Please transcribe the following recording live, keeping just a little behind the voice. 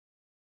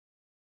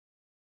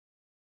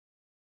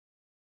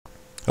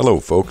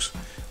Hello folks.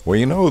 Well,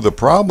 you know, the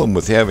problem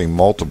with having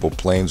multiple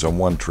planes on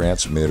one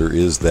transmitter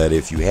is that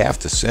if you have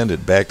to send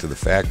it back to the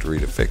factory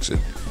to fix it,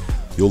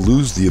 you'll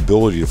lose the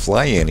ability to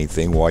fly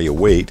anything while you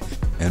wait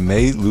and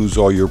may lose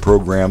all your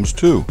programs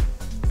too.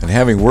 And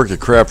having worked at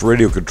craft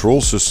radio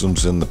control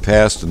systems in the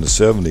past in the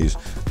 70s,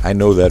 I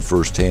know that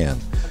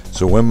firsthand.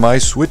 So when my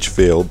switch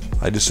failed,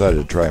 I decided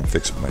to try and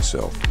fix it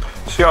myself.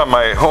 See, on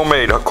my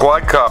homemade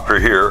quadcopter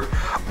here,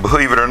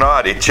 believe it or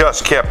not, it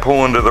just kept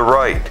pulling to the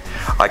right.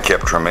 I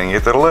kept trimming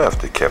it to the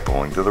left. It kept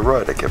pulling to the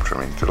right. I kept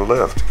trimming it to the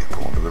left. It kept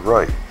pulling to the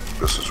right.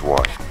 This is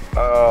why.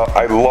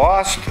 I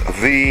lost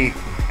the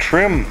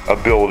trim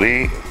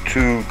ability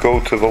to go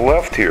to the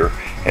left here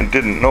and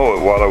didn't know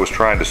it while I was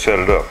trying to set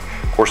it up.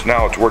 Of course,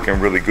 now it's working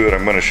really good.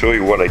 I'm going to show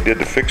you what I did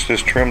to fix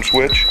this trim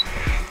switch.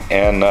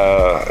 And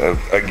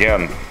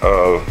again,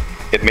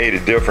 it made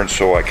a difference,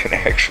 so I can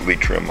actually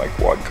trim my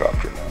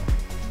quadcopter now.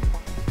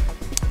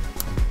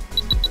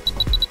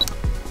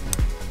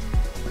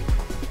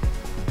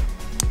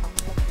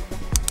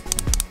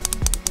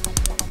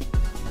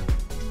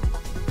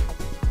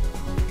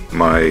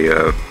 My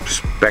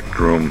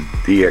Spektrum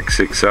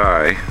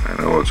DX6i,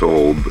 I know it's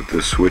old, but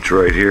this switch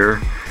right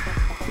here,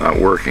 not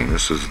working.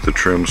 This is the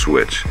trim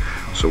switch.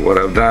 So what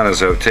I've done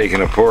is I've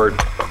taken apart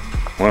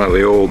one of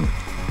the old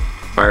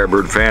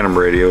Herbert Phantom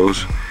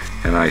radios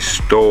and I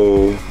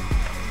stole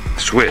the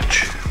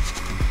switch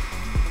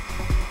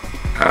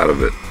out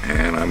of it,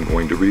 and I'm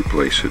going to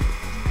replace it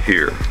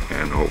here,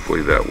 and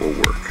hopefully that will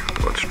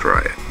work. Let's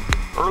try it.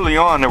 Early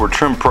on there were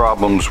trim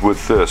problems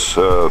with this.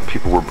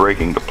 People were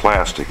breaking the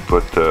plastic,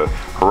 but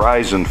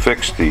Horizon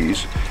fixed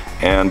these,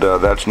 and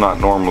that's not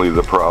normally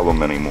the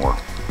problem anymore.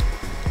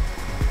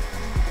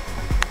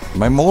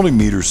 My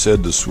multimeter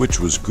said the switch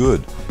was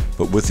good,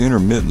 but with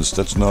intermittence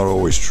that's not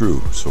always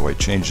true, so I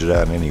changed it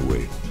out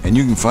anyway. And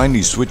you can find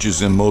these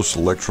switches in most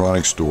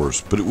electronic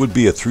stores, but it would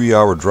be a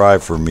 3-hour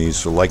drive for me,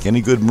 so like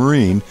any good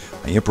Marine,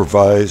 I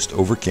improvised,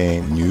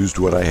 overcame, and used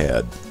what I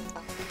had.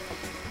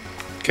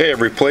 Okay,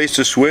 I've replaced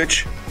the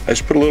switch. I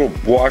just put a little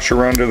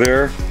washer under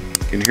there.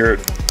 You can hear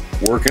it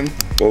working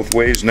both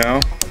ways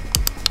now.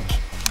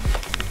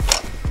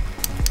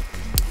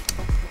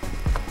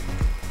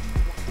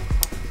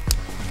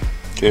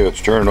 Okay,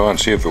 let's turn it on and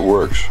see if it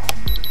works.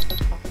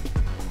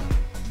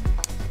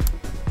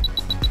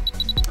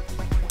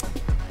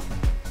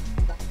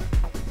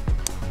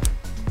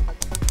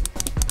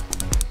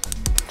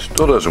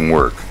 Still doesn't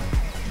work.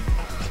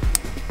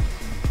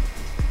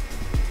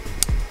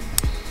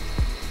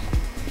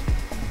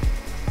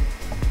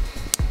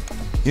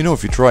 You know,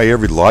 if you try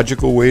every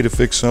logical way to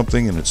fix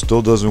something and it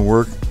still doesn't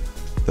work,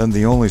 then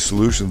the only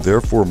solution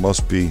therefore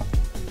must be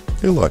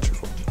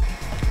illogical.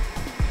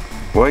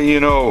 Well, you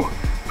know,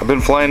 I've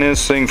been flying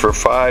this thing for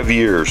 5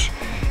 years,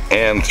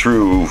 and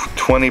through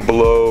 20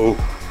 below,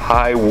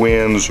 high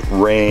winds,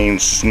 rain,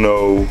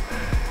 snow,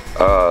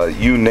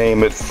 you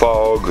name it,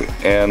 fog,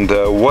 and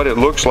what it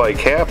looks like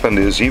happened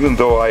is, even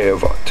though I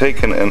have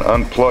taken and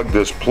unplugged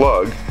this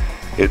plug,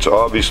 it's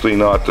obviously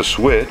not the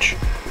switch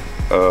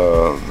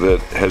that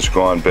has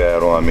gone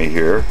bad on me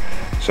here,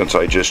 since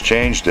I just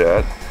changed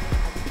that,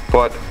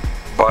 but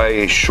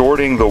by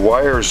shorting the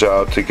wires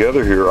out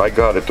together here, I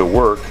got it to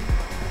work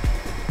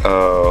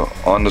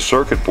on the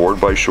circuit board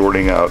by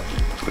shorting out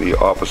the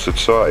opposite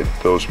side,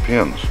 those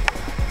pins.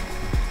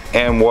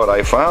 And what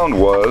I found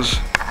was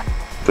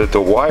that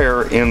the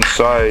wire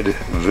inside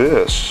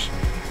this,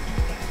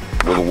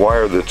 the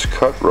wire that's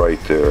cut right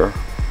there,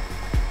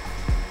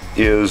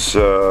 is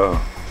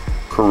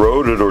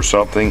corroded or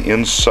something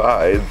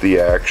inside the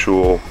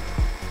actual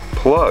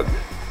plug.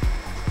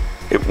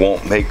 It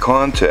won't make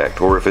contact,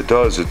 or if it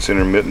does, it's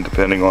intermittent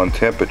depending on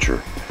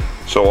temperature.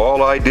 So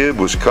all I did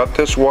was cut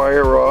this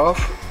wire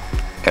off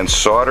and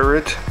solder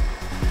it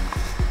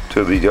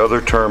to the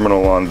other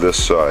terminal on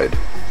this side,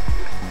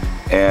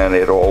 and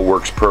it all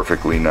works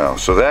perfectly now.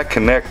 So that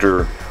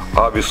connector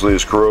obviously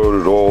is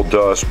corroded, old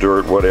dust,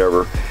 dirt,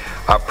 whatever.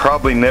 I'll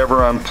probably never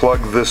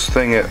unplug this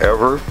thing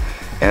ever,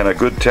 and a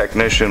good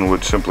technician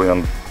would simply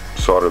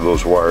solder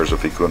those wires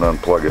if he couldn't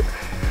unplug it.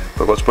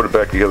 But let's put it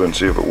back together and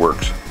see if it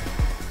works.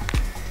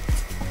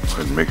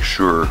 And make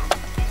sure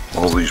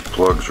all these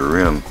plugs are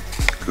in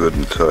good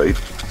and tight.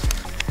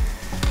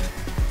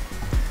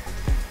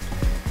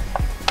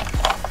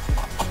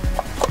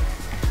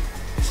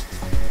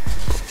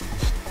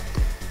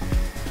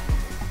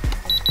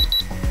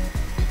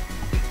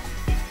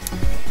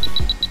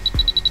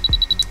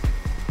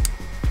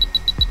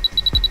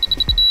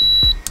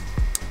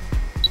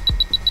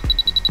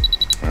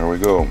 There we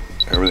go.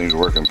 Everything's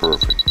working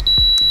perfect.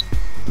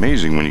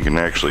 Amazing when you can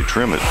actually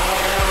trim it.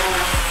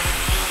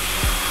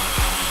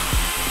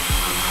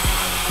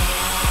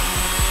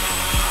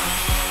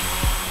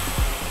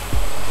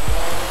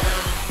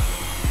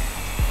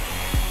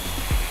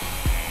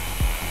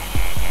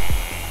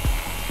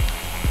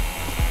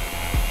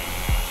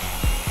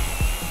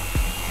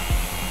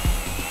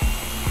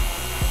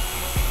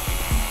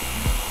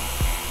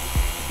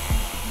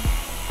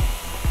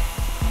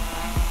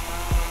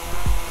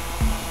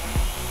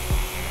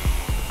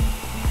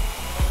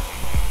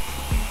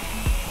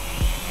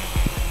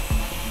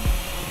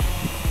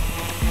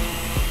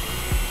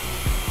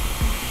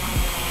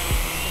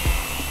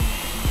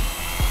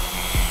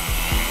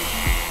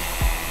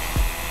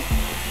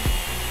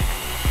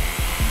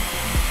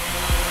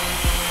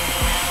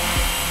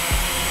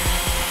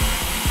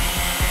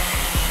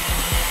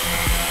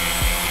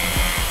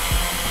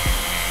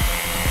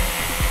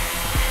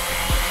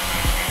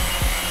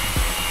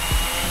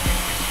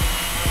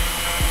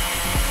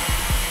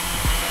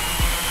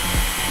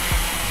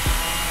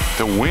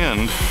 the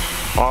wind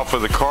off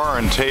of the car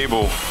and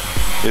table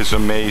is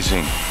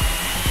amazing.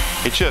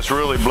 It just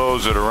really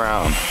blows it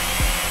around.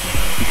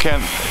 You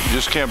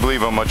just can't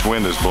believe how much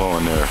wind is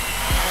blowing there.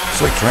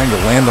 It's like trying to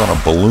land on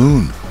a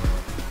balloon.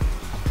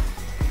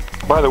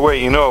 By the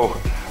way, you know,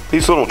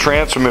 these little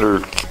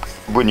transmitters,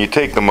 when you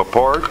take them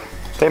apart,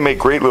 they make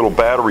great little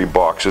battery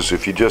boxes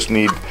if you just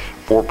need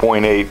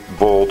 4.8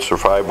 volts or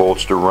 5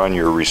 volts to run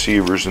your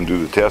receivers and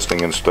do the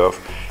testing and stuff.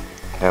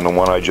 And the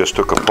one I just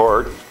took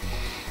apart,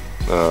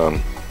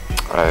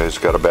 it's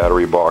got a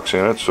battery box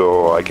in it,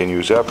 so I can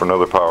use that for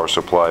another power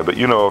supply. But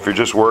you know, if you're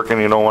just working,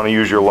 you don't want to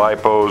use your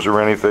LiPos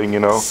or anything, you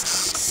know,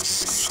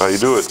 that's how you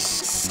do it.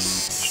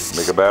 Just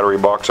make a battery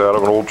box out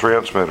of an old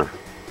transmitter.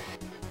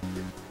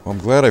 Well, I'm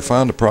glad I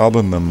found a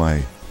problem in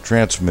my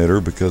transmitter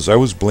because I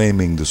was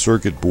blaming the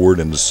circuit board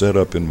and the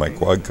setup in my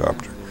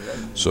quadcopter.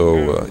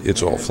 So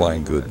it's all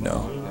flying good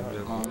now.